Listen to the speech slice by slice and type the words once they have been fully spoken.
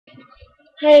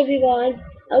Hi everyone,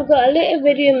 I've got a little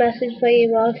video message for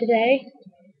you all today.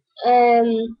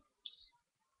 Um,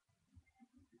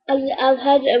 I've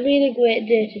had a really great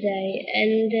day today,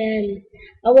 and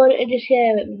I wanted to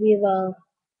share it with you all.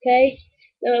 Okay,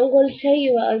 now I'm going to tell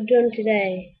you what I've done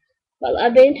today. Well,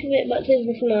 I've been to Weight Watchers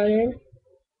this morning,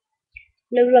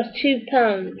 and I've lost 2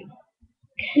 pounds.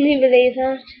 Can you believe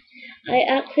that? I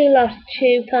actually lost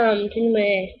 2 pounds in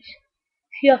weight.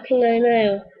 Shocking, I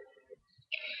know.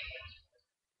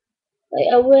 Like,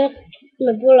 I worked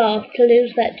my butt off to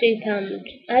lose that 2 pounds.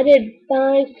 I did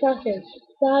five classes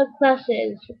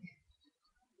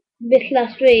this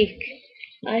last week.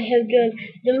 I have done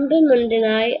Zumba Monday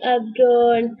night, I've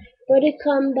done Body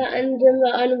Combat and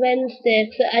Zumba on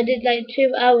Wednesday, so I did like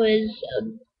 2 hours,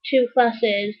 2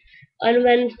 classes on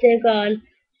Wednesday gone.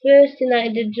 Thursday night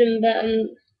I did Zumba and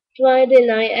Friday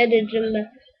night I did Zumba.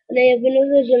 And I have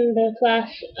another Zumba class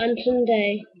on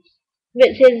Sunday,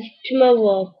 which is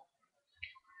tomorrow.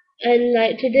 And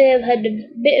like today I've had a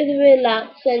bit of a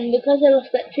relax, and because I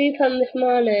lost that 2 pounds this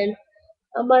morning,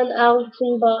 I went out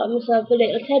and bought myself a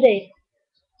little teddy,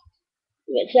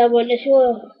 which I want to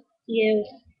show you.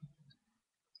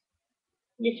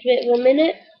 Just wait 1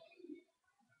 minute.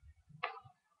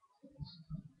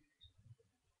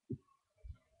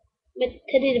 My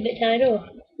teddy's a bit tired off.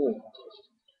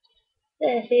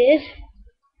 There she is.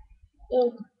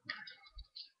 Oh,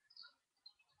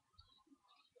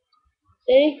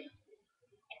 see?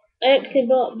 I actually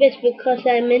bought this because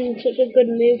I'm in such a good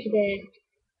mood today.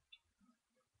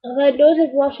 I've had loads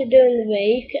of water during the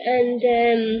week, and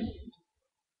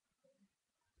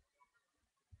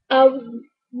I'll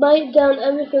write down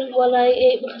everything while I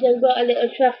eat because I've got a little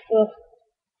trash book.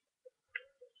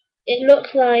 It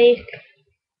looks like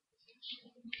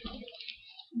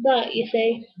that, you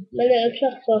see, my little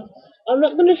tractor. I'm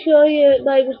not going to show you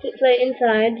like what it's like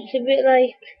inside. It's a bit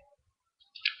like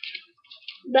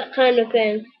that kind of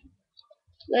thing,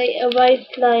 like a white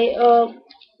light or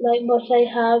like what I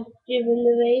have during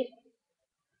the week,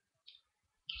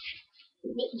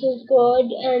 which is good.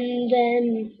 And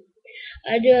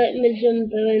I do like my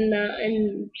Zumba and that,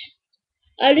 and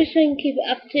I just try and keep it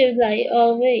active like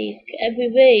all week, every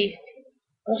week.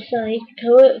 Or so I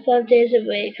work 5 days a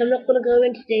week. I'm not going to go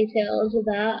into details of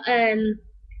that.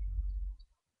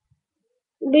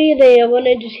 Really, I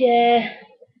wanted to share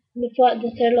the fact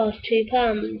that I lost 2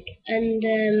 pounds, and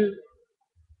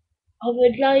I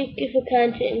would like, if I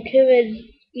can, to encourage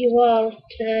you all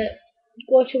to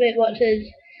go to Weight Watchers.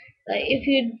 Like, if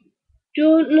you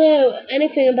don't know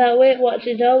anything about Weight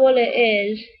Watchers or what it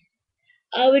is,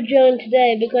 I would join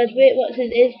today because Weight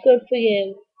Watchers is good for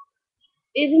you.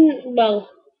 Even, well,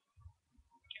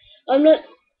 I'm not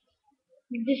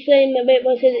just saying that Weight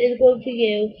Watchers is good for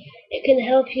you. It can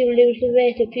help you lose the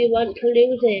weight if you want to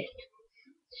lose it.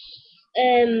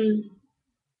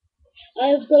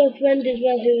 I've got a friend as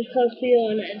well who's called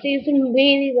Fiona. She's doing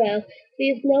really well.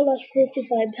 She's now lost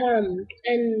 55 pounds,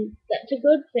 and that's a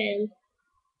good thing.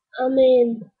 I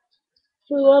mean,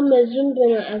 through all my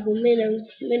Zumba that I've been in,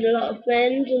 I've made a lot of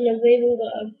friends, and I've even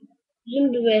got a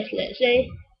Zumba bracelet, see?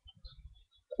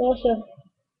 Also,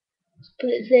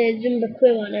 because it says Zumba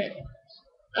Crew on it.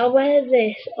 I wear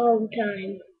this all the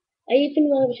time. I even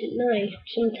wear it at night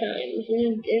sometimes,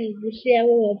 in the shower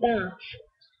or bath.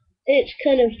 It's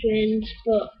kind of strange,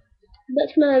 but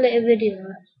that's my little video.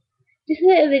 Just a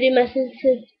little video message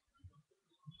to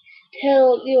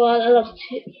tell you all I lost,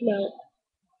 well,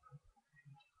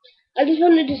 I just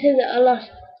wanted to say that I lost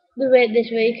the weight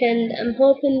this week, and I'm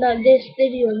hoping that this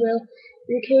video will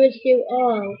encourage you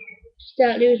all to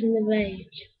start losing the weight.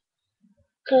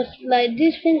 Cause like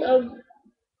this thing of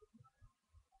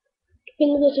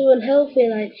things that are unhealthy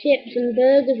like chips and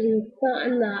burgers and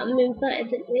fat and that, I mean fat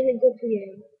isn't really good for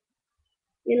you.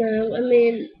 You know, I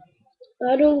mean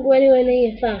I don't go anywhere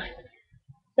near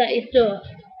fatty stuff.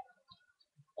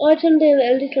 I can do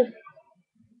a little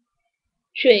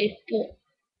treat, but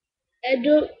I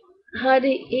don't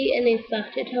hardly eat any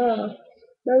fat at all.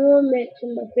 My mum makes some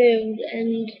of my food,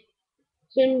 and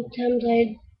sometimes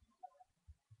I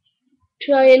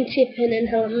try and chip in and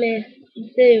help make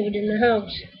food in the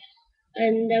house.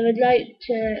 And I would like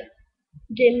to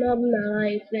do more in my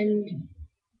life. And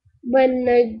when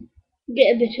I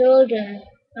get a bit older,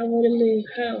 I want to move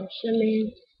house. I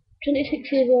mean,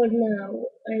 26 years old now,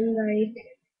 and like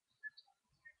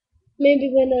maybe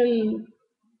when I'm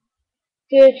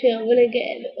 30 or when I get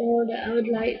a bit older, I would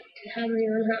like to have my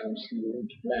own house. And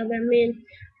I mean,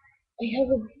 I have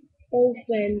a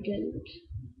boyfriend, and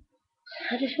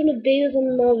I just want to be with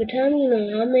him all the time, you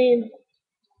know. I mean,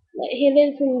 like he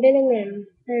lives in Billingham,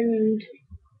 and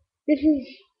this is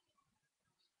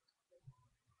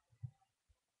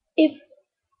if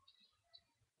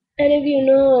any of you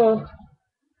know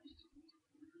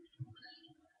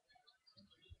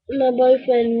my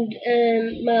boyfriend,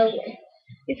 well,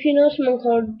 if you know someone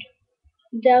called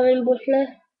Darren Butler,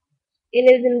 he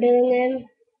lives in Birmingham,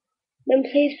 then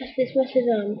please pass this message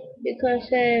on because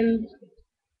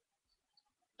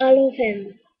I love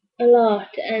him a lot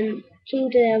and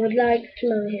someday I would like to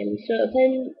marry him. So if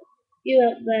any you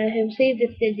out there who see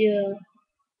this video,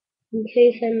 then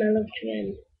please send my love to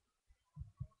him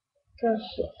because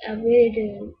I really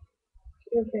do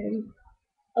love him.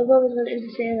 I've always wanted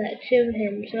to say that to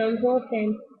him, so I'm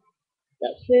hoping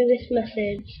that through this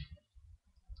message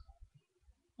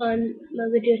on my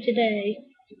video today,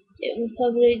 it will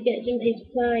probably get some people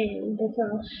crying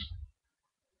because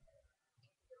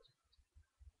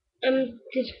I'm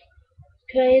just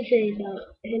crazy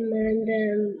about him and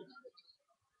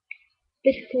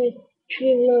basically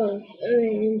true love. I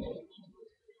mean,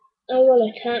 I got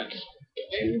attached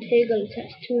and he got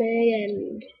attached to me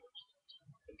and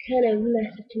kind of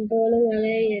met at in bowling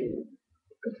alley and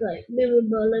because like we were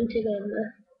bowling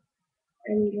together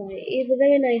and like he's a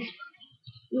very nice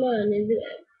man, he's a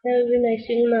very nice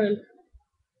young man.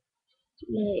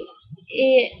 Like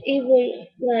he even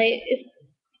like if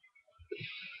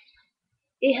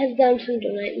he has Down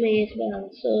syndrome like me as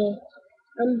well, so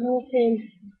I'm hoping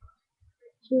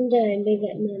someday we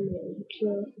get married.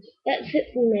 So that's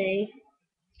it for me.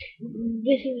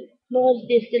 Was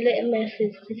just a little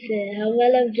message to say how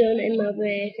well I've done in my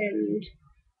weight and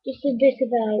just a bit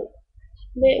about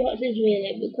Weight Watchers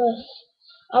really because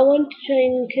I want to try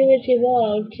and encourage you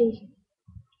all to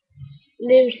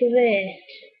lose the weight.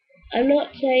 I'm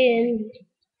not saying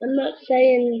I'm not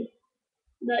saying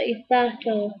that you're fat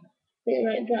or something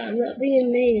like that. I'm not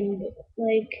being mean, but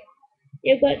like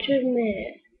you've got to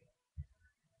admit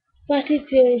fatty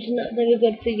food's not very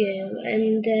good for you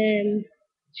and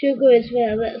sugar as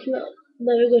well, that's not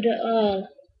very good at all.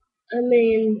 I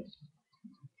mean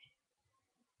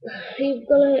you've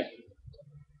got to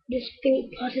just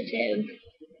think positive.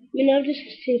 I mean I've just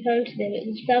lost 2 pounds today,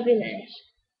 which is fabulous.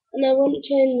 And I want to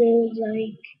try and lose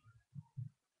like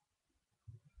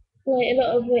a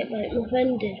lot of weight like my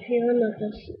friend did, Fiona,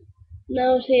 because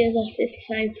now she is at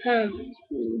 55 pounds.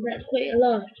 That's quite a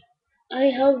lot.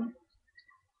 I have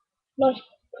lost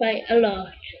quite a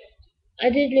lot. I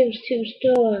did lose 2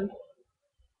 stone,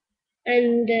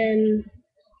 and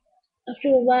after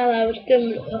a while I was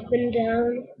going up and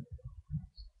down.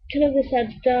 Kind of a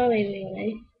sad story,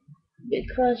 really,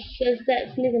 because I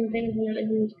started sneaking things when I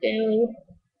was in school,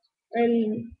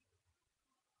 and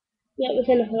that was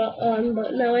enough on,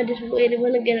 but now I just really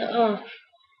want to get it off.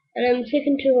 And I'm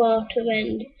sticking to water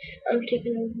and I'm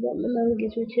sticking to what my mum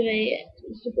gives me to eat.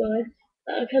 It's good.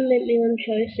 But I can make my own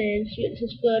choices, which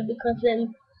is good because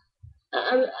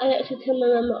I actually tell my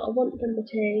mum what I want from the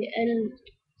tea and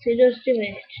she does do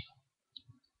it.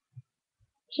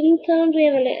 Sometimes we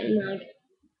have a little nod.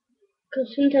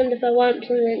 Because sometimes if I want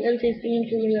something and she's doing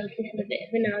something else, we have a bit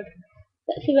of a nod.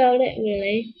 That's about it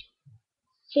really.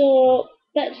 So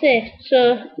that's it.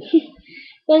 So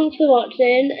thanks for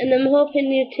watching and I'm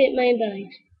hoping you take my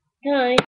advice. Bye.